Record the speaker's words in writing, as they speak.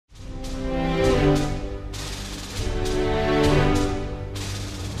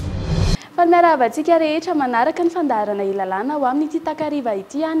fa miarahavatsika rehetra manaraka ny fandaharana LALANA ho amin'ity takariva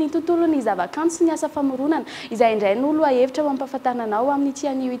ity ny tontolon'ny zavakanto sy ny asa famoronana izay indray ny olo ahevitra ho ampahafantarana anao amin'ity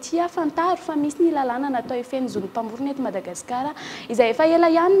anio ity fantaro fa misy ny LALANA natao ifehy ny zon'ny mpamorona eto Madagasikara izay efa ela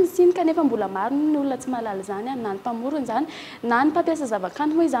ihany ny siny kanefa mbola maro ny olona tsy mahalala zany na ny mpamorona zany na ny mpampiasa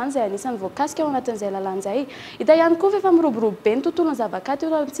zavakanto moa izany izay anisan'ny voakasika ao anatin'izay lalàna izay. Hita ihany koa efa miroborobo be ny tontolon'ny zavakanto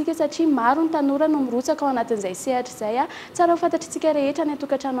eo amintsika satria maro ny tanora no mirotsaka ao anatin'izay sehatra izay tsara ho fantatritsika rehetra ny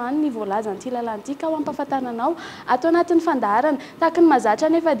atokantrano any ny voalaza an'ity lalàna ity ka ho ampahafantarana anao ato anatin'ny fandaharana tahaka ny mahazatra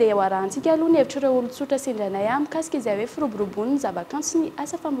nefa dia ho arahantsika aloha ny hevitr'ireo olon-tsotra sendranay mikasika izay hoe firoboroboan'ny zavakanto sy ny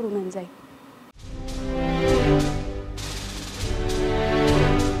asa famoronana izay.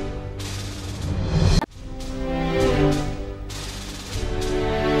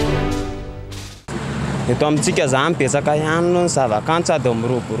 Eto amintsika zany betsaka ihany no ny zavakanto sady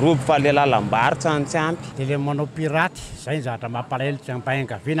miroborobo fa le lalam-barotra ny tsy ampy. Dia le manao piraty izay ny zavatra mampalahelo tsy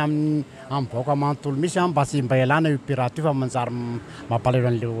ampahaengaviana amin'ny vahoaka manontolo misy mba tsy mba ialana io piraty io fa manjary mampalahelo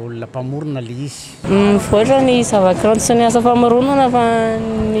an'ilay olona mpamorona le izy. Mivoatra ny zavakanto sy ny asa famoronana fa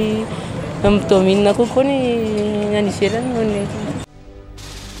ny midomina kokoa ny any ivelany noho ny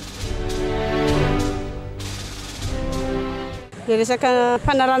dia resaka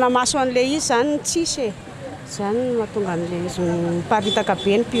fanarana maso an'ilay izy zany tsisy zany mahatonga an'ilay izy miparitaka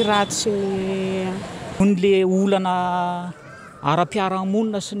be ny piraty sy ny olana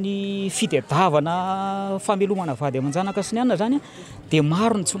ara-piarahamonina sy ny fitadiavana famelomana vady aman-janaka sy ny anona zany dia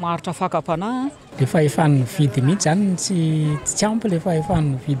maro ny tsy maharitra fakam-panahy. Dia fahefan'ny vidy mihitsy zany tsy ampy le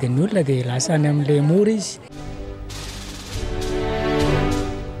fahefan'ny vidin'ny olona dia lasa any amin'ilay mora izy.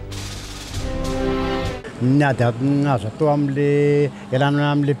 Ny ady azo atao amin'le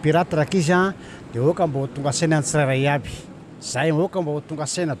ialana amin'le piraty raka izy dia oka mba ho tonga saina ny tsirairay aby. Zay oka mba ho tonga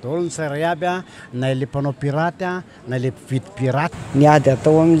saina daholo ny tsirairay aby na ilay mpanao piraty na ilay mpividy piraty. Ny ady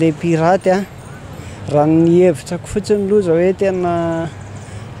atao amin'ilay piraty raha ny hevitrako fotsiny loza hoe tena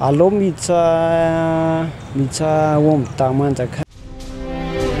aleo miditra omby manjaka.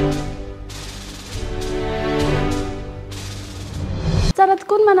 Tsara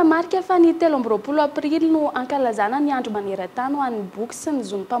tokoa ny manamarika fa ny 13 Avril no ankalazana ny andro maneran-tany ho an'ny boky sy ny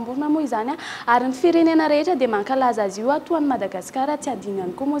zon'ny mpamorona moa izany ary ny firenena rehetra dia mankalaza azy io toa ny Madagasikara tsy adino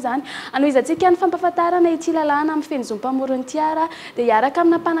ihany koa moa izany. Anohizantsika ny fampahafantarana ity lalàna amin'ny feny zon'ny mpamorona ity dia hiaraka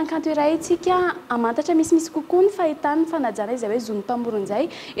amina mpanakanto iray itsika amantatra misimisy kokoa ny fahitany fanajana izay hoe zon'ny mpamorona izay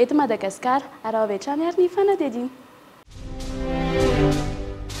eto Madagasikara ary ao avy hatrany ary ny fanadihadiana.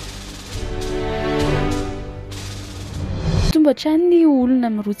 Tumba trany ny olona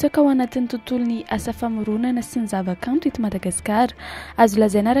mirotsaka ao anatin'ny tontolon'ny asa famoronana sy ny zavakanto eto Madagasikara. Azo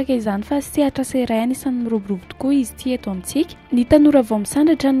lazaina araka izany fa sehatra seray anisan'ny miroborobo tokoa izy ity eto amintsika. Ny tanora vao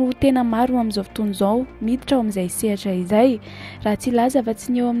misandratra no tena maro amin'izao fotoana izao miditra ao amin'izay sehatra izay. Raha tsy laza fa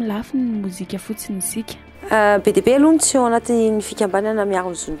tsy ny eo amin'ny lafiny ny mozika fotsiny isika. Be dia be aloha tsy eo anatin'ny fikambanana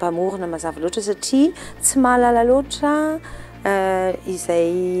miaro amin'ny zon'ny mpamorona mazava loatra satria tsy mahalala loatra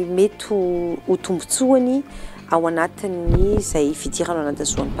izay mety ho tombotsoany ao anatin'ny izay fidirana ao anatin'ny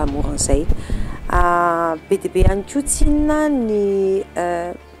zon'ny mpamorona izay. Be dia be ihany koa tsinona ny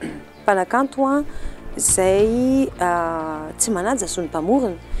mpanakanto izay tsy manaja zon'ny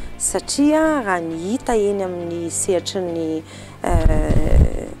mpamorona satria raha ny hita eny amin'ny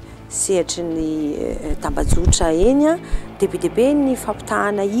sehatry ny tambajotra eny dia be dia be ny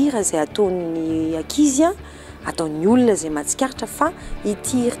fampitahana hira izay ataon'ny ankizy ataon'ny olona izay mahatsikaritra fa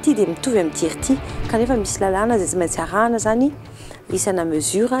ity hira ity dia mitovy amin'ity hira ity kanefa misy lalàna izay tsy maintsy arahana zany isana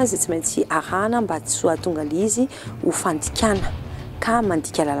mesure izay tsy maintsy arahana mba tsy ho ahatonga izy ho fandikana ka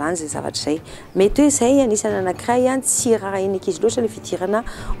mandika lalàna izay zavatra izay. Mety hoe izay anisany anankiray tsy raha eny ankizy loatra ilay fidirana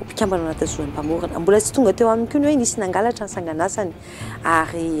ho mpikambana anatin'ny zon'ny mpamorona. Mbola tsy tonga teo aminy koa ny hoe nisy nangalatra ny sanganasany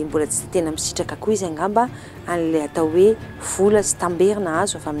ary mbola tsy tena misitraka koa izy angamba an'ilay atao hoe vola sy tamberina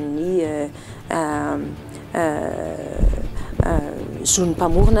azo avy amin'ny zon'ny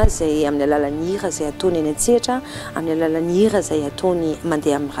mpamorona izay amin'ny alalan'ny hira izay ataony eny an-tsehatra, amin'ny alalan'ny hira izay ataony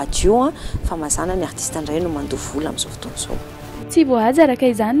mandeha amin'ny radio fa mazana ny artiste indray no mandoa vola amin'izao fotoana izao. Tsy voahaja araka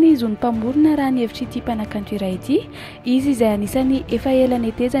izany ny zon'ny mpamorona raha ny hevitry ity mpanakanto iray ity. Izy izay anisany efa ela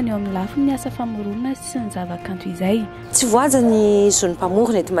netezana eo amin'ny lafiny ny asa famoronana sy ny zavakanto izay. Tsy voahaja ny zon'ny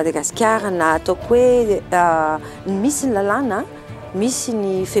mpamorona eto Madagasikara na ataoko hoe misy ny lalàna misy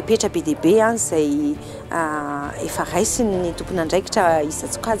ny fepetra be dia be izay efa raisiny ny tompon'andraikitra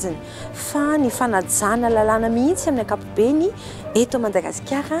isan-tsokajiny fa ny fanajana lalàna mihitsy amin'ny ankapobeny eto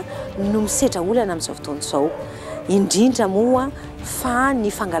Madagasikara no misedra olana amin'izao fotoana izao. Indrindra moa fa ny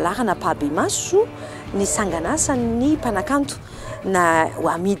fangalarana pahabe maso ny sanganasan'ny mpanakanto na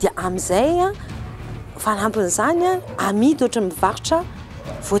amidy amin'izay fanampin'izany amidy ohatra mivarotra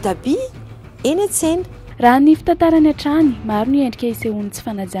voatabia eny an-tsena. Raha ny fitantarany hatrany, maro ny endrika isehoany tsy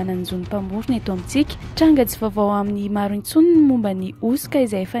fanajana ny zon'ny mpamorona eto amintsika. Tranga tsy vaovao amin'ny maro intsony ny momba ny osika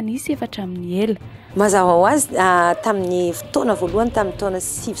izay efa nisy efatra amin'ny ela. Mazava ho azy tamin'ny fotoana voalohany tamin'ny taona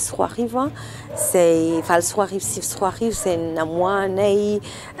 2004 izay 2004 izay namoahanay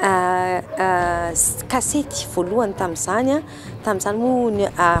kasety voalohany tamin'izany tamin'izany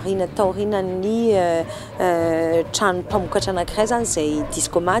moa arina taorinan'ny trano mpamokatra anankiray zany izay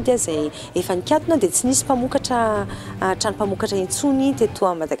discomady izay efa nikatona dia tsy nisy mpamokatra trano mpamokatra intsony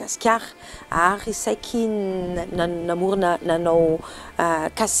teto a Madagasikara ary saiky namorona nanao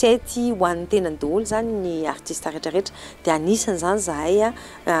kasety ho an'ny tenany daholo zany ny artista rehetrarehetra dia anisany zany zahay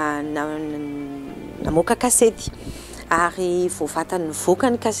namoaka kasety ary voavatany nivoaka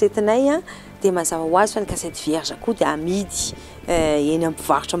ny kasetinay dia mazava ho azy fa ny kasety vierge koa dia amidy eny amin'ny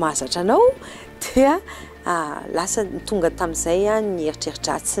mpivarotra mahazatra anao dia lasa tonga tamin'izay ny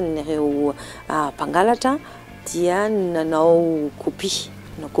eritreritratsyn'ireo mpangalatra dia nanao copie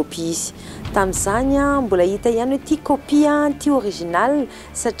izy tamin'izany mbola hita ihany hoe ty copie ty original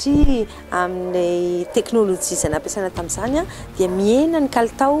satria amin'ny teknôlôjia izay nampiasaina tamin'izany dia miena ny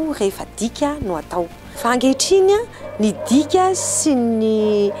kalitao rehefa dika no atao fa ankehitriny ny dika sy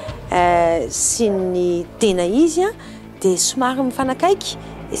ny tena izy dia somary mifanakaiky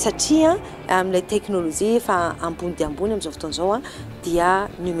satria amin'ilay teknôlôjia efa ambony dia ambony amin'izao fotoana izao dia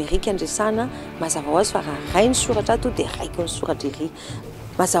numerika andresana mazava ho azy fa raha ray ny soratra ato dia raiko ny soratra ery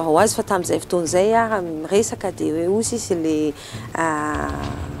mazava ho azy fa tamin'izay fotoana izay miresaka dia hoe ozy izy ilay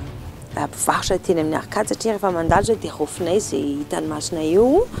mpivarotra teny amin'ny arkady satria rehefa mandalo zao dia rofinay izay hitany masonay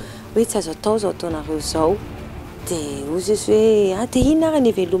eo hoe tsy azo atao zao ataonareo izao dia ozy izy hoe dia ino ary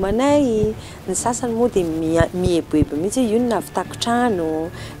ny velomanay ny sasany moa dia mieboebo mihitsy io no navitako trano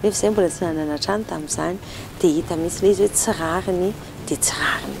nefa izay mbola tsy nanana trano tamin'izany dia hita mihitsy ilay izy hoe tsy rariny dia tsy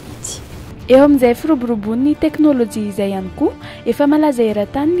rariny mihitsy. Eo amin'izay firoborobon'ny teknôlôjia izay ihany koa efa malaza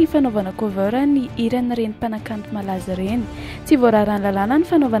eran-tany ny fanaovana cover ny hiran'ny reny mpanakanto malaza reny. Tsy voararany lalàna ny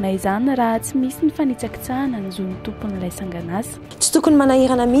fanaovana izany raha tsy misy ny fanitsakitsahana ny zon'ny tompon'ilay sanganasa. Tsy tokony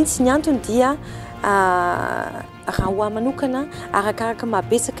manahirana mihitsy ny antony dia raha ho manokana arakaraka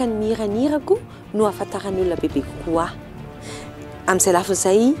mabetsaka ny mihiranirako no ahafantarany olona bebe kokoa amin'izay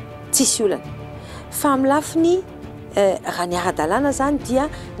lafin'izay tsisy olana fa amin'ny lafiny raha ny ara-dalàna zany dia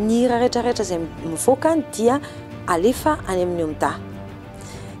ny hira rehetrarehetra izay mivoaka dia alefa any amin'ny omda.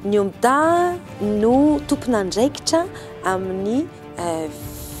 Ny omda no tompona andraikitra amin'ny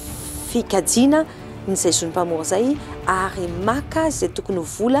fikajiana nyzay zon'ny mpamorona zay ary maka izay tokony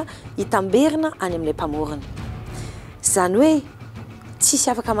vola hitamberina any amin'ilay mpamorona. Zany hoe tsisy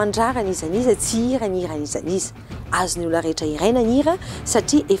afaka mandrarana izaniza tsy hirana izaniza azony olona rehetra iraina ny hira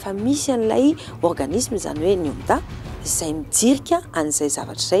satria efa misy an'ilay organisme zany hoe ny omda izay mijirika an'izay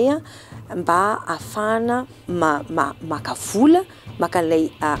zavatra izay mba ahafahana maka vola maka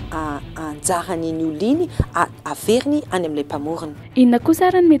an'ilay anjaran'iny olona iny averiny any amin'ilay mpamorona. Inona kosa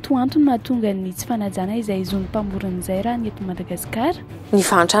ary ny mety ho antony mahatonga ny tsy fanajana izay zon'ny mpamorona izay raha ny eto Madagasikara? Ny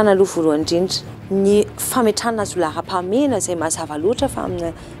fahantrana aloha voalohany indrindra ny fametrahana azy laharam-pahamehana izay mazava loatra fa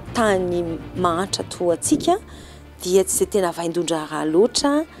amin'ny tany mahantra toa antsika dia tsy tena vaindondra raha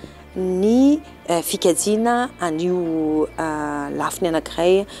loatra ny fikajiana an'io lafiny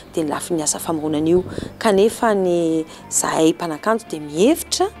anankiray dia ny lafiny asa famoronana io kanefa ny zahay mpanakanto dia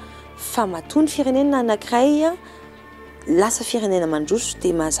mihevitra fa matoa ny firenena anankiray lasa firenena mandroso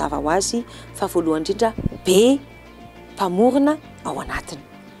dia mazava ho azy fa voalohany indrindra be mpamorona ao anatiny.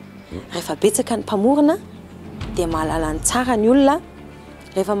 Rehefa betsaka ny mpamorona dia mahalala ny tsara ny olona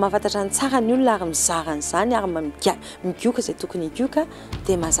rehefa mahafantatra ny tsara ny olona ary mizara an'izany ary migioka izay tokony higioka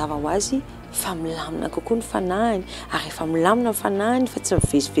dia mazava ho azy fa milamina kokoa ny fanahiny ary rehefa milamina ny fanahiny fa tsy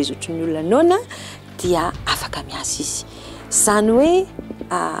mivezivezy ohatry ny olona noana dia afaka miasa izy. Zany hoe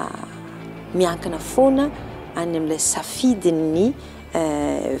miankina foana any amin'ilay safidiny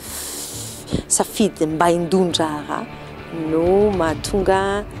safidy mba hindondra raha no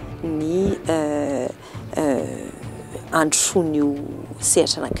mahatonga ny androsoan'io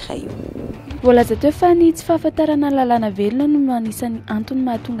sehatra anankiray io. Voalaza teo fa ny tsy fahafantarana lalàna velona no anisan'ny antony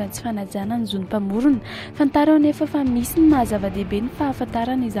mahatonga ny tsy fanajana ny zon'ny mpamorona. Fantaro anefa fa misy ny mahazava-dehibe ny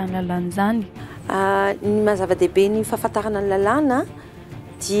fahafantarana izany lalàna izany. Ny mahazava-dehibe ny fahafantarana ny lalàna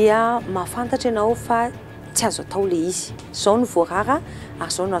dia mahafantatra ianao fa tsy azo atao le izy. Zao no voarara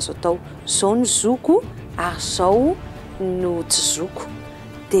ary zao no azo atao. Zao no zoko ary zao no tsy zoko.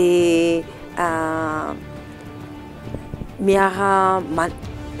 Dia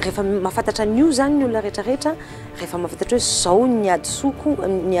rehefa mahafantatra an'io zany ny olona rehetrarehetra rehefa mahafantatra hoe zao ny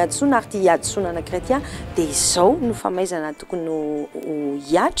adisona ary ty adisona anankiray ty dia izao no famaizana tokony ho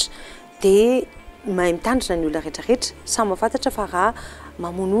hiatra dia mahay mitandrina ny olona rehetrarehetra samy mahafantatra fa raha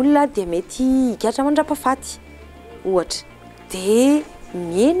mamono olona dia mety higatra mandrapahafaty ohatra dia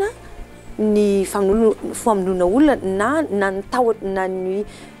miena ny famonoana olona na ny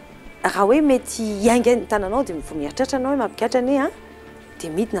raha hoe mety hiainga ny tananao dia vao mieritreritra anao hoe mampigatra ane a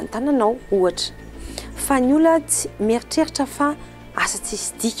dia midina ny tananao ohatra fa ny olona tsy mieritreritra fa asa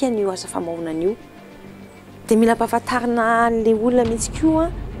tsisy dikany io asa famahonana io dia mila mpahafantarina an'ilay olona mihitsy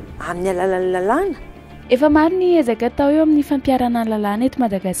koa amin'ny alalan'ny lalàna. Efa maro ny ezaka atao eo amin'ny fampiarana ny lalàna eto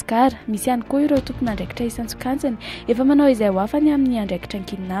Madagasikara. Misy ihany koa ireo tompon'andraikitra isan-tsokansany efa manao izay ho afany amin'ny andraikitra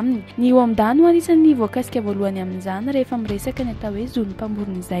ankinina aminy. Ny homdany anisan'ny voakasika voalohany amin'izany rehefa miresaka ny atao hoe zon'ny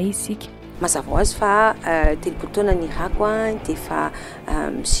mpamorona izay isika. Mazava ho azy fa telopolo taona ny rako dia efa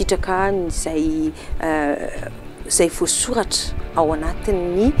misitraka izay voasoratra ao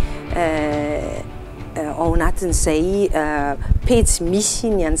anatin'izay pejy misy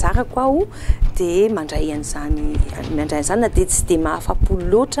ny anjarako aho dia mandray an'izany na dia tsy dia mahafapolo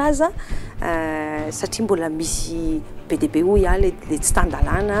loatra aza satria mbola misy be dia be hoy le tsy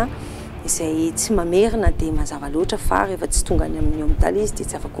tandalàna izay tsy mamerina dia mazava loatra fa rehefa tsy tonga any amin'ny homdaly izy dia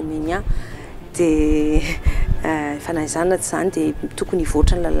tsy afaka omeny ahy dia fanahizana tsy izany dia tokony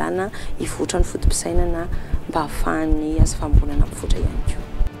hivoatra ny lalàna hivoatra ny fotom-pisainana mba hahafahan'ny asa famorona mivoatra ihany koa.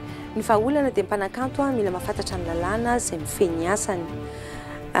 Ny vahaolana dia mpanakanto mila mahafantatra ny lalàna izay mifehy asany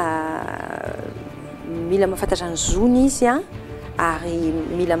mila mahafantatra ny zony izy ary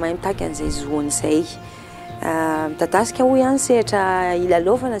mila mahay mitaky an'izay zony izay midadasika hoy ihany sehatra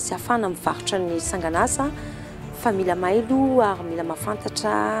ilalaovana sy hafana mivarotra ny sanganasa fa mila mailo ary mila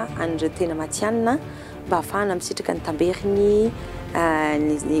mahafantatra an'ireo tena matianina mba hafahana misitraka ny tamberiny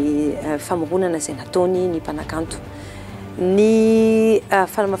ny famoronana izay nataony ny mpanakanto. Ny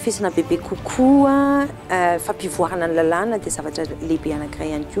fanamafisana bebe kokoa fampivoarana ny lalàna dia zavatra lehibe anankiray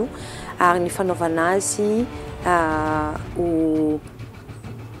ihany koa ary ny fanaovana azy ho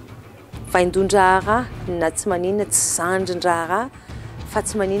vaindon-draharaha na tsy maninona tsy zandrin-draharaha fa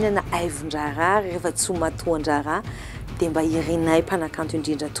tsy maninona na aivon-draharaha rehefa tsy ho matohan-draharaha dia mba irenay mpanakanto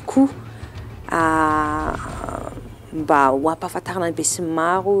indrindra tokoa mba ho ampahafantarana ny be sy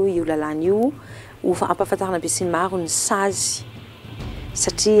maro io lalàna io ho ampahafantarana be sy maro ny sazy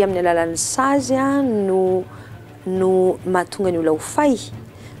satria amin'ny alalan'ny sazy no mahatonga ny olona ho fay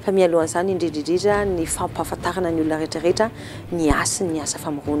fa mialohan'izany indrindrindrindra ny fampahafantarana ny olona rehetrarehetra ny asa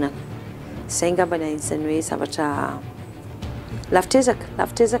famoronana. Izay ngamba ny anisan'ny hoe zavatra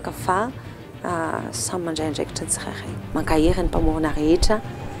lavitrezaka fa samy mandray andraikitra ny tsirairay. Mankahery ny mpamorona rehetra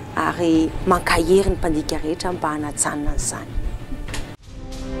ary mankahery ny mpandika rehetra mba hanatsanina an'izany.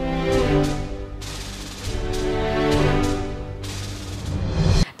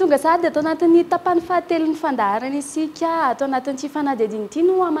 Tonga sady atao anatin'ny tapany fahatelon'ny fandaharana isika atao anatin'ity fanadihadiana ity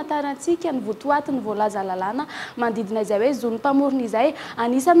no hamantarantsika ny votoaty ny voalaza lalàna manodidina izay hoe zon'ny mpamorona izay.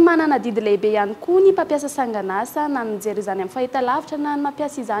 Anisan'ny manana didy lehibe ihany koa ny mpampiasa sanganasa na ny mijery izany amin'ny fahitalavitra na ny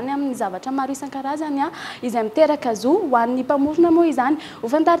mampiasa izany amin'ny zavatra maro isan-karazany izay miteraka zo ho an'ny mpamorona moa izany. Ho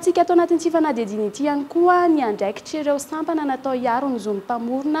fantarintsika atao anatin'ity fanadihadiana ity ihany koa ny andraikitra ireo sampana natao hiaro ny zon'ny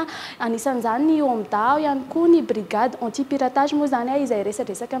mpamorona. Anisan'izany ny homda ihany koa ny brigade anti-piratage moa izany izay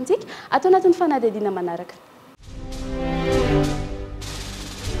resadresaka amintsika atao anatin'ny fanadihadiana manaraka.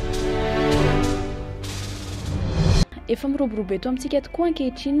 Efa miroborobo eto amintsika tokoa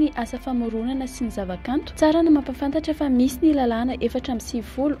ankehitriny ny asa famoronana sy ny zavakanto. Tsara na mampafantatra fa misy ny lalàna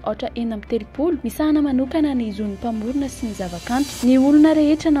 470 ohatra 430 misahana manokana ny zon'ny mpamorona sy ny zavakanto. Ny olona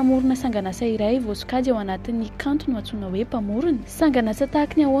rehetra namorona sanganasa iray voasokajy ao anatin'ny kanto no antsoina hoe mpamorona. Sanganasa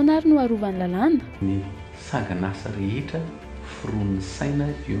tahaka ny ahoana ary no arovan'ny lalàna? Ny sanganasa rehetra firoon'ny saina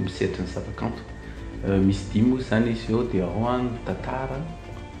eo amin'ny sehatry ny zavakanto. Misy dimy moa izany izy eo dia ao ny tantara,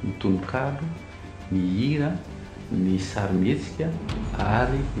 ny tononkalo, ny hira, ny sarimihetsika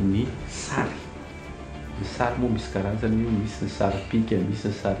ary ny sary. Ny sary moa misy karazany io, misy ny sary pika, misy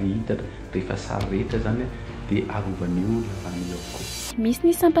ny sary hitatra. Rehefa sary rehetra zany dia arovan'io lalàna io avokoa. Misy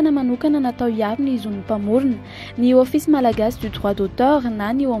ny sampana manokana natao hiaro ny zon'ny mpamorona. Ny office malagasy du droit d'auteur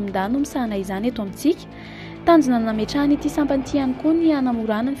na ny homda no misahana izany eto amintsika. Tanjona nametrahany ity sampany ity ihany koa ny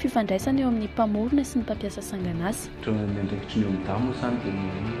hanamorana ny fifandraisana eo amin'ny mpamorona sy ny mpampiasa sanganasa. Ny andraikitry ny homda moa zany dia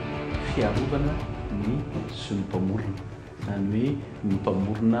fiarovana ny zon'ny mpamorona. Izany hoe ny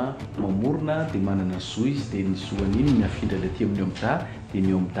mpamorona mamorona dia manana zo izy dia ny zoany iny miafindra ilay aty amin'ny homda dia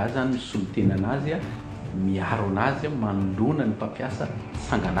ny homda zany misolotena anazy miaro anazy manoloana ny mpampiasa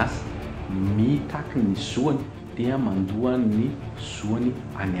sanganasa mitaky ny zoany dia mandoa ny zoany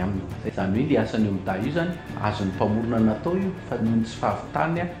any aminy. Izany hoe ilay asan'ny homda io zany azon'ny mpamorona natao io fa ny tsy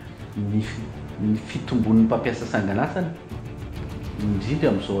fahavitany ny fitombon'ny mpampiasa sanganasany indrindra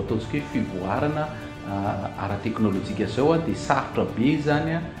amin'izao ataontsika hoe fivoarana ara-teknôlôjika zao dia sarotra be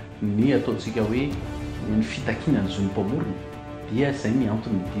zany ny ataontsika hoe ny fitakinany zon'ny mpamorona dia zay ny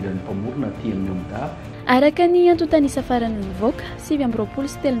antony nidiran'ny mpamorona aty amin'ny omda. Araka ny antotanisa farany nivoaka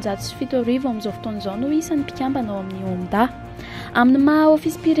 7,707 amin'izao fotoan'izao no isan'ny mpikambana ao amin'ny omda. Amin'ny maha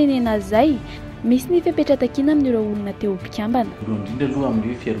ofisy pirenena zay misy ny fipetratakina amin'ireo olona teo mpikambana. Voalohany indrindra aloha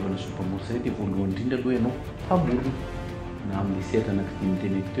amin'ny fiarovana zon'ny mpamorona zay dia voalohany indrindra aloha ianao mpamorona na amin'ny seratra anankidimy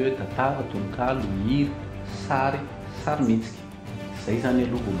teny teo tantara, tononkalo, hira, sary mihetsika. Zay zany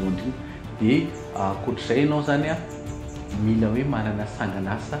aloha voalohany indrindra. Dia ankoatr'izay ianao zany mila hoe manana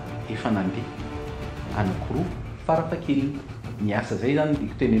sangan'asa efa nandeha anankiroa farafahakeliny. Ny asa zay zany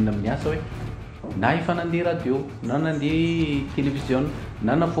diko tenenina amin'ny asa hoe na efa nandeha radio, na nandeha télévision,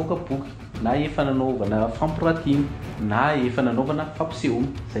 na navoaka boky, na efa nanaovana fampirantiana, na efa nanaovana fampisehoana.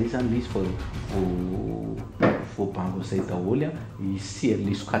 Zay zany le izy voabango zay daholo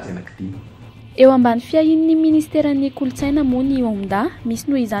le sokajy anankidimy. Eo ambany fiahin'ny ministeran'ny kolotsaina moa ny omda, misy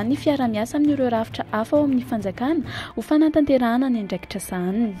noho izany ny fiara-miasa amin'ireo rafitra hafa ao amin'ny fanjakana ho fanatanterahana ny andraikitra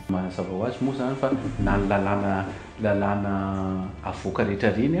sahaniny. Mazava ho azy moa zany fa na ny lalàna avoaka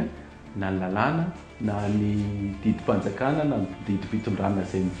rehetra reny na ny lalàna na ny didimpanjakana na ny didimpitondrana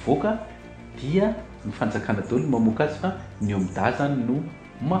zay mivoaka dia ny fanjakana daholo mamoaka azy fa ny omda zany no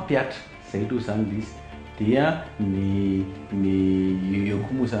mampiatra. Zay aloha zany le izy. Dia ny eo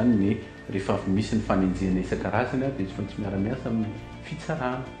koa moa zany ny rehefa misy ny fanenjehana isan-karazany dia tsy miara-miasa amin'ny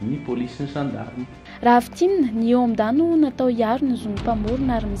fitsarana ny polisy sy ny gendarme. Raha fitinina ny omda no natao hiaro ny zon'ny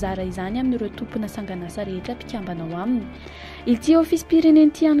mpamorona ary mizara izany amin'ireo tompona sangan'asa rehetra mpikambana ao aminy. Ity ofisy pirenena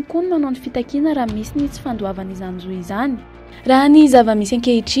ity ihany koa no manao ny fitakiana raha misy ny tsy fandoavana izany zo izany. Raha ny zava-misy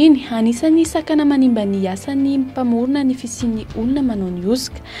ankehitriny, anisan'ny sakana manimba ny asan'ny mpamorona ny fisian'ny olona manao ny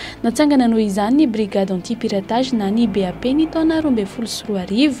osika. Natsangana noho izany ny brigade anti-piratage na ny BAP ny taona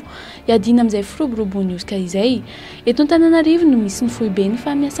 2014 iadina amin'izay firoboroboan'ny osika izay. Eto Antananarivo no misy ny foibeny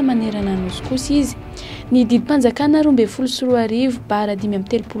fa miasa manerana ny osikosy izy. Ny didimpanjakana 2014 bara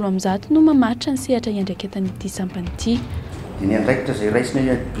 530 no mamaritra ny sehatra iandraikentan'ity sampan'ity. Ny andraikitra zay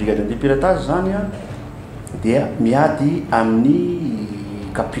raisina brigade anti-piratage zany dia miady amin'ny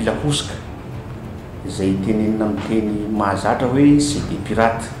kapila osika izay tenenina amin'ny teny mahazatra hoe c'est des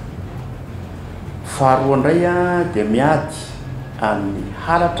pirates. Faharoa indray dia miady amin'ny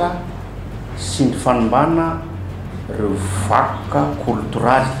halatra sy ny fanombana ireo vakoka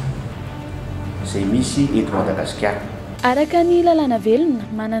kulturaly izay misy eto Madagasikara. Araka ny lalàna velona,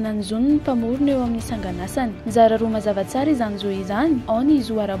 manana ny zon'ny mpamorona eo amin'ny sangan'asany. Mizara roa mazava tsara izany zo izany, ao ny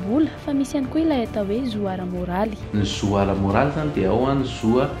zo ara-bola, fa misy ihany koa ilay atao hoe zo ara-moraly. Ny zo ara-moraly zany dia ao ny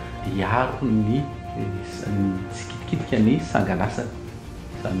zo hiaro ny tsikitikika ny sangan'asany.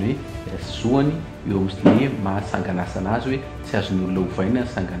 Zany hoe zoany eo amin'ny mahasangan'asana azy hoe tsy azon'ny olona hovaina ny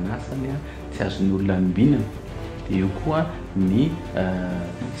sangan'asany, tsy azon'ny olona nombinana. Dia eo koa ny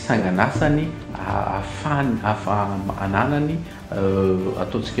sangan'asany ananany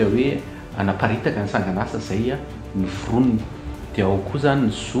ataontsika hoe anaparitaka ny sangan'asa zay ny foroniny. Dia ao koa zany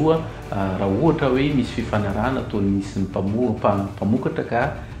ny zo raha ohatra hoe misy fifanarahana ataony misy ny mpamokatra ka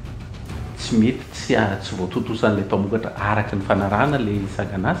tsy mety tsy voatotosan'ilay mpamokatra araka ny fanarahana ilay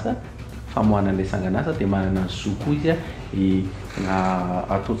sangan'asa, famohanan'ilay sangan'asa dia manana ny zo koa izy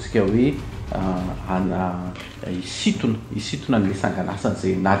ataontsika hoe isitona ny sangan'asany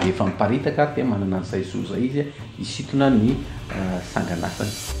zay na dia efa miparitaka ary dia manana an'izay zo zay izy isitona ny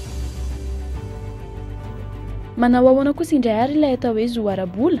sangan'asany. Manao ahoana kosa indray ary ilay atao hoe zo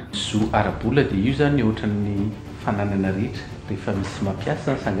ara-bola? Zo ara-bola dia io zany ohatran'ny fananana rehetra rehefa misy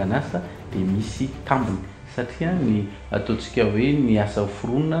mampiasa ny sangan'asa dia misy tambony, satria ny ataontsika hoe ny asa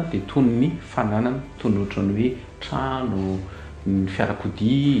foronina dia toy ny fananana, toy ny ohatran'ny hoe trano, ny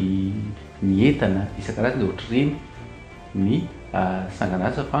fiarakodia, ny entana isan-karazany ohatr'ireny ny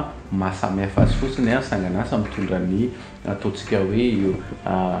sangan'asa fa mahasamihafa azy fotsiny sangan'asa mitondra ny ataontsika hoe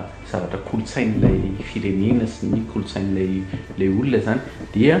zavatra kolotsain'ilay firenena sy ny kolotsain'ilay olona zany.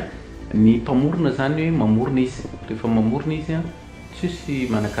 Dia ny mpamorona zany hoe mamorona izy, rehefa mamorona izy tsisy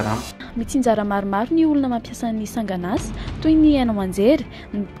manan-karama. Mitsinjara maromaro ny olona mampiasa ny sangan'asa toy ny hainao anjery,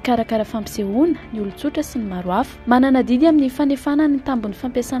 ny karakara fampisehoana, ny olon-tsotra sy ny maro hafa. Manana didy amin'ny fanefana ny tambony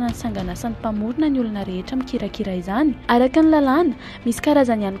fampiasana ny sangan'asa ny mpamorona ny olona rehetra mikirakira izany. Araka ny lalàna, misy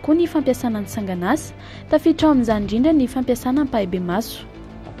karazany ihany koa ny fampiasana ny sangan'asa. Tafiditra ao amin'izany indrindra ny fampiasana ny pahibe maso.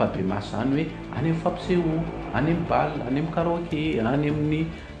 Pahibe maso zany hoe any amin'ny fampisehoana, any amin'ny bal, any amin'ny karaoké, any amin'ny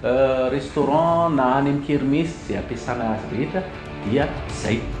restaurant na any amin'ny kermesy izay ampiasana azy rehetra. Dia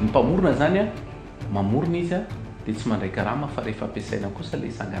zay ny mpamorona zany mamorona izy dia tsy mandray karama fa rehefa ampiasaina kosa ilay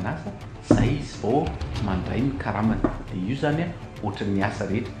sangan'asa zay izy vao mandray ny karamany. Dia io zany ohatran'ny asa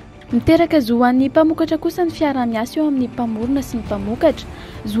rehetra. Miteraka zoan'ny mpamokatra kosa ny fiara-miasa eo amin'ny mpamorona sy ny mpamokatra.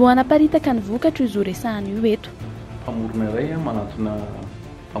 Zoana paritaka ny vokatra io zo resahana io eto. Mpamorona iray manatona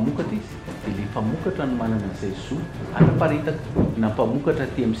mpamokatra izy dia le mpamokatra no manana izay zo anaparitaka. Na mpamokatra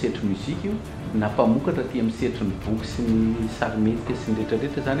tia misetry muzika io, na mpamokatra tia misetry ny boky sy ny sarimety sy ny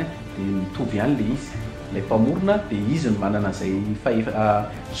rehetrarehetra zany dia mitovy ihany le izy. Ilay mpamorona dia izy no manana izay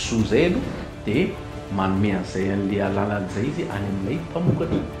zo zay aloha dia manome an'izay an'le alalan'izay izy any amin'ilay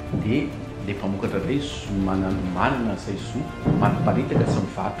mpamokatra. Dia le mpamokatra ilay manana izay zo maniparitaka sy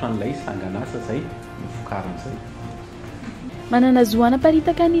mivarotra an'ilay sangan'asa izay novokaran'izay. Manana zoana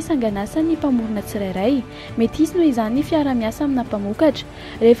paritaka ny sangan'asa ny mpamorona tsirairay. Mety izy noho izany ny fiara-miasa amina mpamokatra.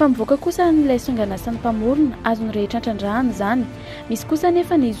 Rehefa mivoaka kosa n'ilay sangan'asa ny mpamorona, azony rehetra an-trandrahana izany. Misy kosa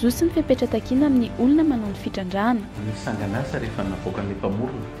nefa ny zo sy ny fipetratakiana amin'ny olona manao ny fitrandrahana. Ny sangan'asa rehefa navoaka ny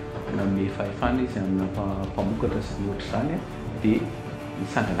mpamorona nanome fahefana izy amina mpamokatra sy ny ohatra izany dia ny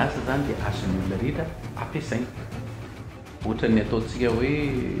sangan'asa zany dia azon'ny olona rehetra ampiasaina. Ohatra ny ataontsika hoe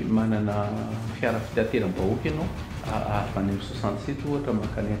manana fiara fitateram-bahoaka ianao avy any amin'ny 67 ohatra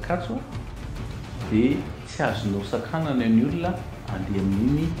mankany Ankatso dia tsy azonao sakanana ny olona andeha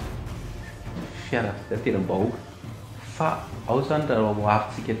amin'iny fiara fitateram-bahoaka. Fa ao zany raha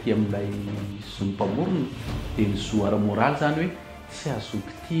hoavintsika aty amin'ilay zon'ny mpamorona dia ny zo ara-moraly zany hoe tsy azo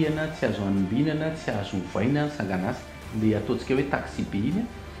kitihana, tsy azo anombinana, tsy azo ovaina ny sangan'asa. Le ataontsika hoe taxi be iny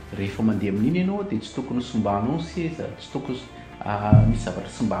rehefa mandeha amin'iny ianao dia tsy tokony sombanao ny seza, tsy tokony misy zavatra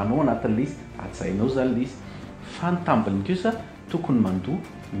sombanao anatin'ilay izy, ajainao zany le izy. Fa ny tambiny kosa tokony mandoa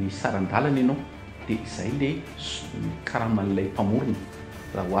ny saran-dalana ianao. Dia izay le karaman'ilay mpamorona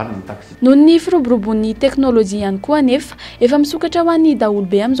raha oharina ny taxi. Noho ny firoborobon'ny teknôlôjia ihany koa anefa efa misokatra ho an'ny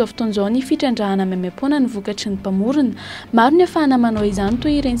daholobe amin'izao fotoan'izao ny fitrandrahana maimam-poana ny vokatry ny mpamorona. Maro ny ahafahana manao izany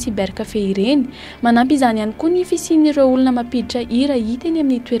toy ireny cybercafé ireny. Manampy izany ihany koa ny fisian'ireo olona mampiditra hira hita eny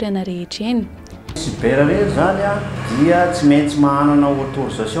amin'ny toerana rehetra eny. Cyber reny zany dia tsy maintsy manana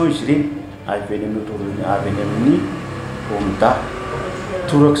autorisation izy ireny avy eny amin'ny OMDA.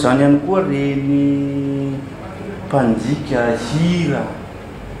 Toraka izany ihany koa reny mpanjika hira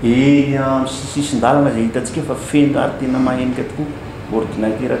eny amin'ny sisin-dalana izay hitantsika fa feno ary tena mahenika tokoa.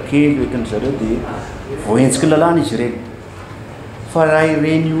 Ordinateur kely oentin'ny zareo dia voentsika lalàna izy ireny. Fa raha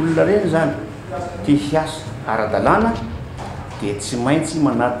ireny olona reny zany tia hiasa ara-dalàna dia tsy maintsy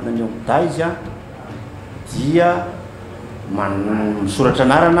manatona ny OMDA izy dia misoratra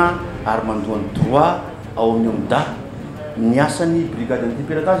anarana ary mandoa ny droit ao amin'ny OMDA. Ny asan'ny brigade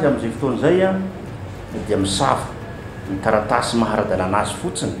anti-piratage amin'izay fotoan'izay dia misava ny taratasy maha-ara-dalàna azy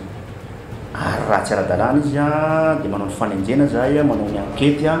fotsiny. Ary raha tsy ara-dalàna izy dia manao ny fanenjena zay, manao ny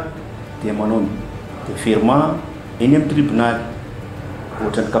ankety dia manao ny déferment eny amin'ny tribonaly.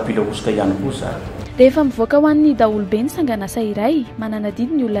 Ohatran'ny kapila osika ihany koa zany. Rehefa mivoaka ho an'ny daholobe ny sangan'asa iray, manana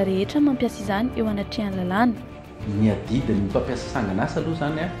didy ny olona rehetra mampiasa izany eo anatrehan'ny lalàna. Ny adidin'ny mpampiasa sangan'asa aloha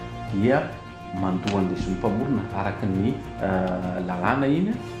zany dia mandoa an'ilay zon'ny mpamorona araka ny lalàna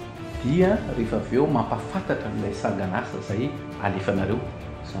iny dia rehefa avy eo mampafantatra n'ilay sangan'asa izay alefanareo.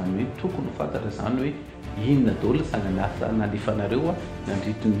 Izany hoe tokony ho fantatra izany hoe inona daholo ny sangan'asa nalefanareo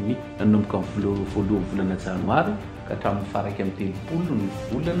nandritry ny nanomboka amin'ny voalohan'ny volana janoary ka hatramin'ny faraka amin'ny 30 ny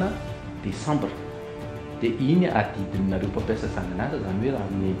volana desambra. Dia iny adidinareo mpampiasa sangan'asa zany hoe raha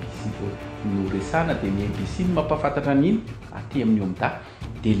ny ABC no resana dia ny ABC no mampafantatra an'iny aty amin'ny OMDA.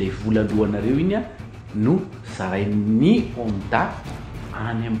 Dia ilay vola-lohanareo iny no zarain'ny OMDA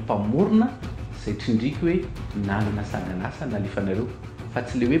any amin'ny mpamorona izay trindriky hoe nanana sangan'asa nalefanareo. Fa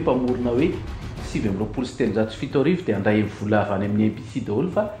tsy le hoe mpamorona hoe 7,707 dia andray vola avy any amin'ny ABC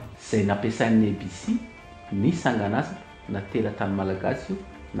daholo fa izay nampiasain'ny ABC ny sangan'asa na teratany malagasy io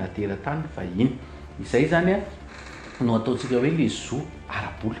na teratany vahiny. Izay zany no ataontsika hoe le zo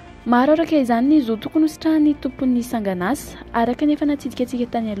ara-bola. Maro araka izany ny zo tokony hositrahan'ny tompon'ny sangan'asa. Araka ny efa natsidika antsika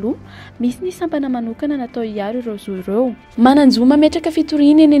tany aloha, misy ny sampana manokana natao hiaro ireo zo ireo. Manan-jo mametraka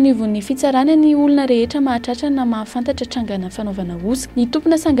fitoriana eny anivon'ny fitsarana ny olona rehetra mahatratra na mahafantatra trangana fanaovana osika. Ny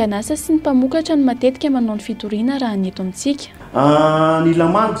tompona sangan'asa sy ny mpamokatra no matetika manao ny fitoriana raha ny eto amintsika. Ny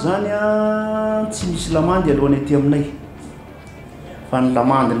lamandy zany tsy misy lamandy alohan'ny aty aminay. Fa ny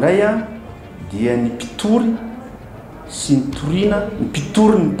lamandy indray dia ny mpitory sy ny toriana, ny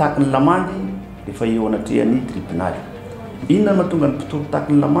mpitory ny tahaky ny lamandy rehefa eo anatrehan'ny tribonaly. Inona mahatonga ny mpitory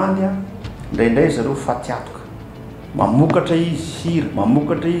tahaky ny lamandy indraindray zareo fatiatoka. Mamokatra izy hira,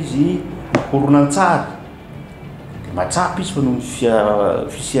 mamokatra izy horonan-tsary. Dia matsapa izy fa noho ny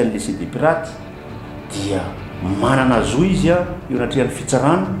fisian'ilay CD pirate dia manana zo izy eo anatrehan'ny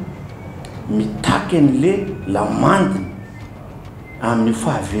fitsarana mitaky an'ilay lamandy amin'ny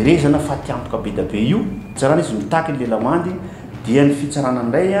fahaverezana fatiantoka be da be io. Tsarana izy mitaky an'ilay lamandy dia ny fitsarana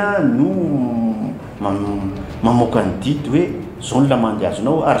indray no mamoaka ny didy hoe zao ny lamandy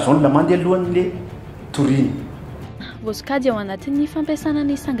azonao ary zao ny lamandy alohan'le toriny. Voasokajy ao anatin'ny fampiasana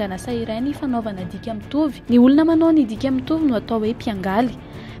ny sanganasa iray ny fanaovana dika mitovy. Ny olona manao ny dika mitovy no atao hoe mpiangaly.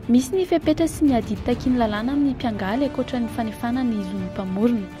 Misy ny fepetra sy ny adidy takiany lalàna amin'ny mpiangaly ankoatra ny fanefana ny zon'ny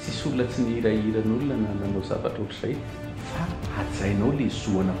mpamorona. Sisy olona tsy nihirahiran'olona na nanao zavatra ohatr'izay fa hajainao le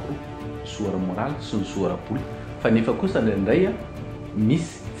zo anankiroa, zo ara-moraly sy ny zo ara-bola. Fa nefa kosa indraindray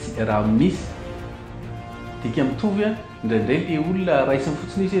misy raha misy dika mitovy indraindray le olona raisiny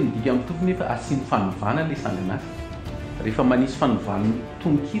fotsiny izy ny dika mitovy nefa asiany fanovana le sanganasa. Rehefa manisy fanovana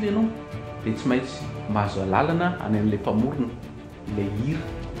tononkira ianao dia tsy maintsy mahazo alalana any amin'ilay mpamorona, ilay hira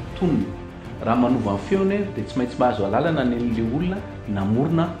tonony. Raha manova ny feony dia tsy maintsy mahazo alalana any amin'ilay olona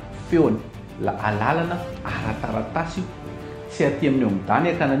namorona feony. Alalana ara-taratasy io, tsy aty amin'ny omidany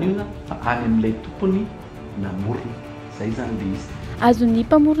akanan'io fa any amin'ilay tompony namorona. Zay zany le izy. Azon'ny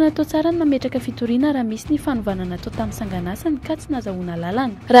mpamorona atao tsara ny mametraka fitoriana raha misy ny fanovanana atao tamin'ny sanganasany ka tsy nahazoana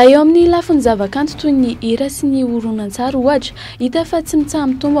lalàna. Raha eo amin'ny lafin'ny zavakanto toy ny hira sy ny horonan-tsary ohatra, hita fa tsy mitsaha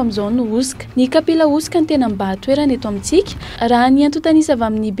mitombo amin'izao no osika. Ny kapila osika ny tena mibahatoerana eto amintsika. Raha ny antotanisa avy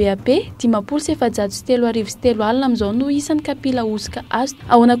amin'ny BAP 5,703 alina amin'izao no isan'ny kapila osika azo.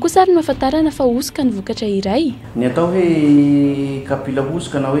 Ahoana kosa ary mahafantarana fa osika ny vokatra iray? Ny atao hoe kapila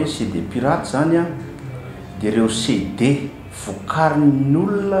osika na hoe CD pirate zany dia ireo CD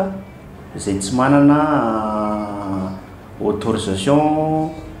vokarin'olona izay tsy manana autorisation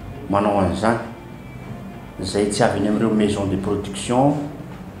manao an'izany, izay tsy avy any amin'ireo maison de production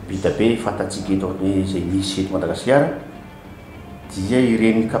vita be fantatsika eto izay misy eto Madagasikara, dia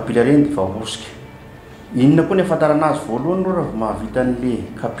ireny kapila ireny dia fa osika. Inona koa ny ahafantarana azy voalohany raha mahavita an'le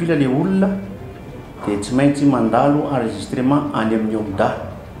kapila le olona dia tsy maintsy mandalo enregistrement any amin'ny OMDA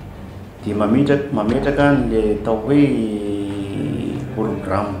dia mametraka n'le atao hoe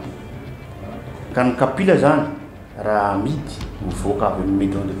hologramme. Ka ny kapila zany raha amidy mivoaka avy amin'ny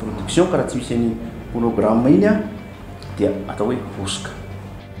maison de production ka raha tsy misy any hologramme iny dia atao hoe osika.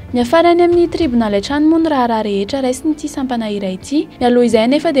 Ny afarany amin'ny tribunal hatrany moa ny raha rehetra raisin'ity sampana iray ity. Mialoha izay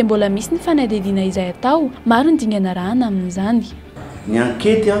nefa dia mbola misy ny fanadihadiana izay atao, maro ny dingana rahana amin'izany. Ny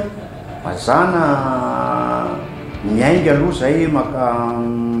ankety mazana miainga aloha zay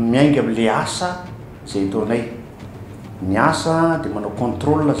miainga amin'le asa izay ataonay. Ny asa dia manao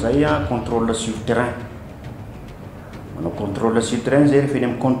contrôle zay contrôle sur terrain. Manao contrôle sur terrain zay rehefa eny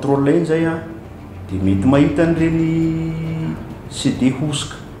amin'ny contrôle eny zay dia mety mahita an'ireny CD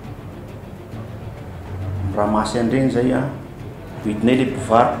osika. Raha masy an'ireny zay vidinay le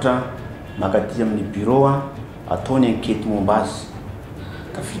mpivarotra makaty amin'ny bureau ataony ankety momba azy.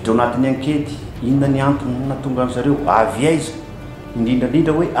 Tafiditra ao anatin'ny ankety, inona ny antony nahatonga an'zareo, avy aiza,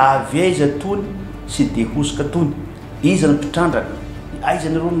 indrindrandrindra hoe avy aiza tony CD osika tony, iza ny mpitrandraka, aiza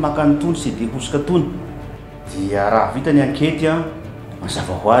ny reo ny maka ny tony CD osika tony. Dia raha vita ny ankety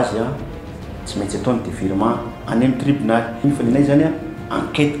mazava ho azy tsy maintsy ataony défirement any amin'ny tribunal. Fa ninay zany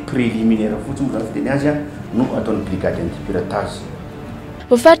enquête préliminaire fotsiny moa zany fiteny azy no ataony brigade anti-piratage.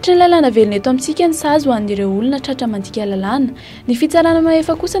 Voafaritra ny lalàna velona eto amintsika ny sazy ho an'ireo olona tratra mandika lalàna. Ny fitsarana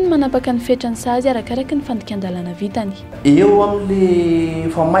mahefa kosa ny manapaka ny fetrany sazy arakaraka ny fandikan-dalàna vitany. Eo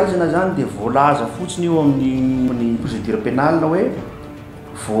amin'le famaizana zany dia voalaza fotsiny eo amin'ny procédure pénale hoe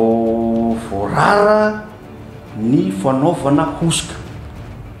voarara ny fanaovana osika.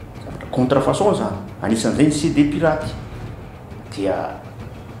 Contrefaçon zany, anisan'izay ny CD pirate. Dia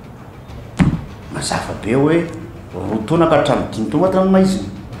mazava be hoe roa taona ka hatramin'ny 5 taona hatramin'ny maizina.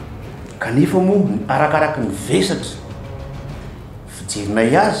 Kanefa moa arakaraka ny vesatra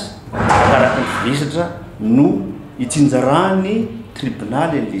fijerinay azy, arakaraka ny vesatra no itsinjarany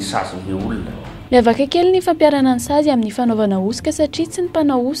tribunal le sazin'le olona. Miavaka kely ny fampiarana ny sazy amin'ny fanaovana osika satria tsy ny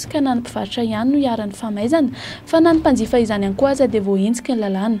mpanao osika na ny mpivarotra ihany no iaran'ny famaizana fa na ny mpanjifa izany ihany koa aza dia voahenjika ny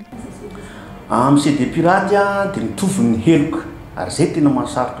lalàna. Amin'ny CD pirate dia mitovy ny heloka, ary zay tena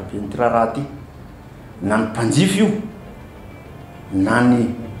mahasarotra be ny raharaha ty. Na ny mpanjifa io na ny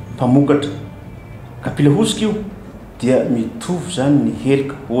mpamokatra kapila osika io dia mitovy zany ny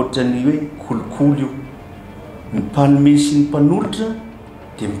heloka, ohatra ny hoe kolokolo io. Ny mpanome sy ny mpanolotra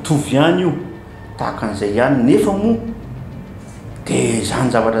dia mitovy ihany io, tahaka an'izay ihany. Nefa moa dia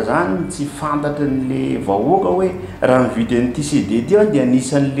zany zavatra zany tsy fantatra n'le vahoaka hoe raha mividy an'ity CD ty dia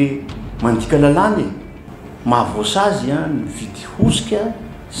anisan'le mandika lalàna mahavoasazy ny vidy osika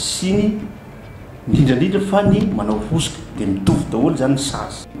sy ny indrindrandrindra fa ny manao hosika dia mitovy daholo zany ny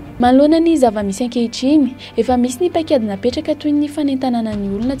sazy. Manoloana ny zava-misy ankehitriny, efa misy ny paikady napetraka toy ny fanentanana ny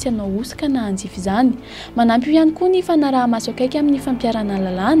olona tsy hanao hosika na hanjify izany. Manampy io ihany koa ny fanaraha-maso akaiky amin'ny fampiarana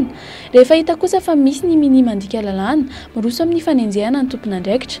lalàna. Rehefa hita kosa fa misy ny mini mandika lalàna, miroso amin'ny fanenjehana ny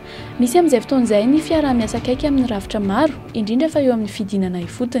tompon'andraikitra. Misy amin'izay fotoan'izay ny fiaraha-miasa akaiky amin'ny rafitra maro, indrindra fa eo amin'ny fidinana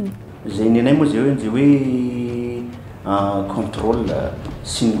ifotony. Zay nenay moa zay hoe contrôle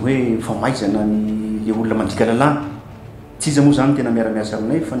sy ny hoe famaizana ny olona mandika lalàna. Tsy iza moa zany tena miara-miasa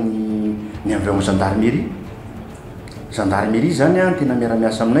aminay fa ny avy amin'ny gendarmerie. Gendarmerie zany a tena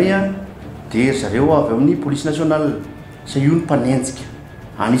miara-miasa aminay a dia zareo avy amin'ny police nationale sa io ny mpanenjika.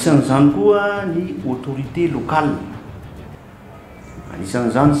 Anisan'izany koa ny autorité locale,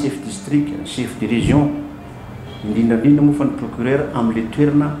 anisan'izany chef district, chef de région, indrindrandrindra moa fa ny procureur amin'le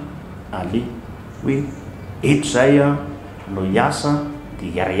toerana ale hoe eto zay a no hiasa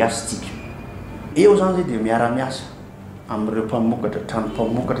dia hiara-hiasatsika. Eo zany zay dia miara-miasa amin'ireo mpamokatra, trano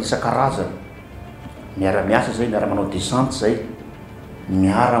mpamokatra isan-karazany. Miara-miasa zay, miara manao descente zay,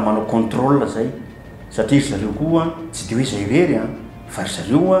 miara manao contrôle zay, satria zareo koa tsy dia hoe zay rery a fa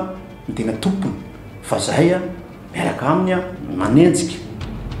zareo a ny tena tompony, fa zay a miaraka aminy a manenjika.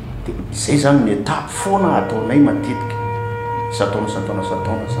 Dia zay zany ny étape foana ataonay matetika sataona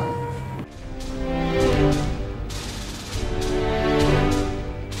zany.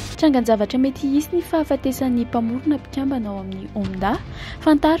 Trangan-javatra mety hisy ny fahafatesan'ny mpamorona mpikambana ao amin'ny omda.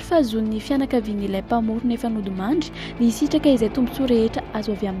 Fantary fa zon'ny fianakavian'ilay mpamorona efa nodimandry ny sitraka izay tombontsoa rehetra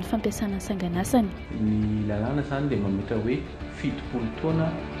azo avy amin'ny fampiasana sanganasany. Ny lalàna zany dia mametra hoe 70 taona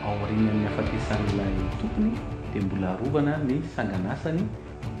aorian'ny hafatesan'ilay tompony dia mbola arovana ny sanganasany,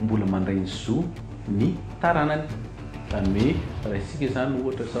 mbola mandray ny zo ny taranany. Zany hoe raha isika zany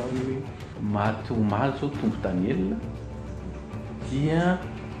ohatra zao hoe maty omaly zao tompo Daniel dia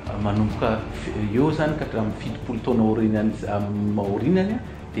manomboka eo zany ka hatramin'ny 70 taona aorinany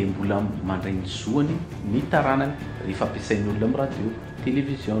dia mbola mandray ny zoany ny taranany rehefa ampiasain'ny olona amin'ny radio,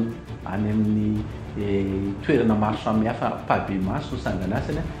 télévision, any amin'ny toerana maro samihafa pabe maso ny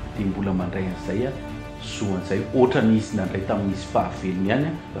sanganasany dia mbola mandray an'izay zoan'izay ohatran'ny izy nandray tamin'izy fahavelony ihany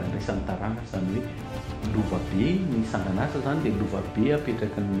raha andraisan'ny tarana. Zany hoe lovabe ny sanganasa zany dia lovabe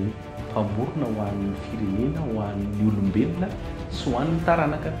apetraka ny mpamorona ho an'ny firenena, ho an'ny olombelona sy ho an'ny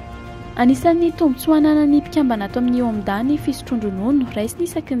taranaka. Anisan'ny tombontsoa ananan'ny mpikambana ato amin'ny omda ny fisotrondronono raisiny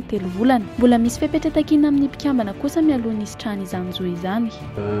isaky ny 3 volana. Mbola misy fepetra takina amin'ny mpikambana kosa mialoha ny sitrahany izany zo izany.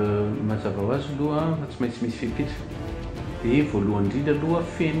 Mazava ho azy aloha fa tsy maintsy misy fepetra. Dia voalohany indrindra aloha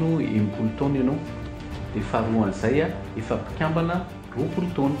feno 80 taona ianao, dia faharoan'izay efa mpikambana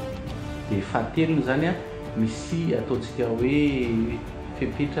 20 taona, dia fahatelony zany misy ataontsika hoe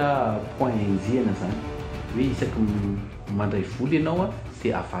fepetra point enjehana zany hoe isaky mandray voly ianao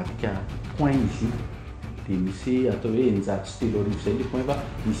dia avadika point izy. Dia misy atao hoe 903 zay le point fa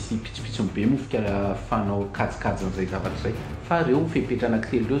misy pitsopitsony be mofika fanao kajikajin'izay zavatra zay. Fa reo fepetra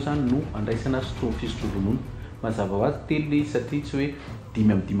anankitelo reo zany no andraisana fisotronono. Mazava ho azy telo le satria tsy hoe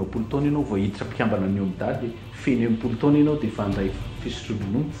 5 taona ianao vao hiditra mpikambana ny omda dia feno 80 taona ianao dia efa andray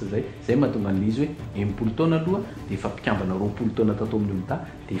fisotronono zay mahatonga an'izy hoe 80 taona aloha dia efa mpikambana 20 taona tato amin'ny omda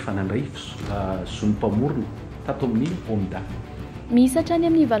dia efa nandray zon'ny mpamorona tato amin'ny omda. Misy hatrany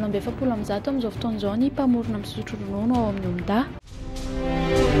amin'ny 770 amin'izao fotoan'izao ny mpamorona misotro ronono ao amin'ny omda.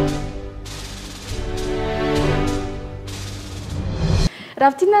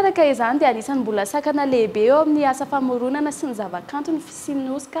 Raha tiana araka izany dia anisan'ny mbola sakana lehibe eo amin'ny asa famoronana sy ny zavakanto ny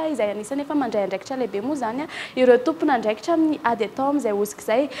fisian'ny osika izay anisan'ny efa mandray andraikitra lehibe moa zany ireo tompona andraikitra amin'ny ady atao amin'izay osika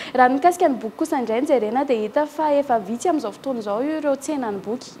izay. Raha mikasika ny boky kosa indray jerena dia hita fa efa vitsy amin'izao fotoana izao ireo tsenan'ny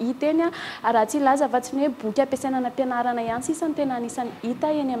boky hita eny raha tsy ilaza fa tsy hoe boky ampiasaina ampianarana ihany sisa ny tena anisan'ny hita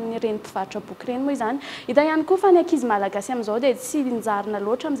eny amin'ny reny mpivarotra boky reny moa izany. Hita ihany koa fa ny ankizy malagasy amin'izao dia tsy njarina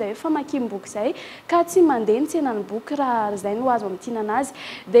loatra amin'izay hoe famakiam boky izay ka tsy mandeha ny tsenan'ny boky raha izay no azo amintinana azy.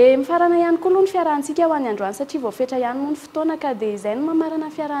 Dia mifarana ihany koa aloha ny fiarahantsika ho an'ny androany satria vao fetra ihany moa ny fotoana ka dia izay no mamarana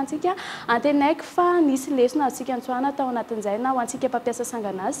ny fiarahantsika antenaiko fa nisy lesona azontsika antsoana tao anatin'izay na ho antsika mpampiasa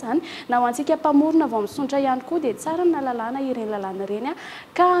sanganasy zany na ho antsika mpamorona vao misontra ihany koa dia tsara na lalàna ireny lalàna ireny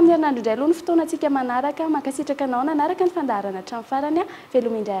ka amin'ny herinandro indray aloha ny fotoana antsika manaraka mankasitraka anao nanaraka ny fandaharana hatramin'ny farany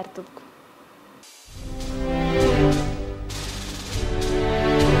velomindray ary tompoko.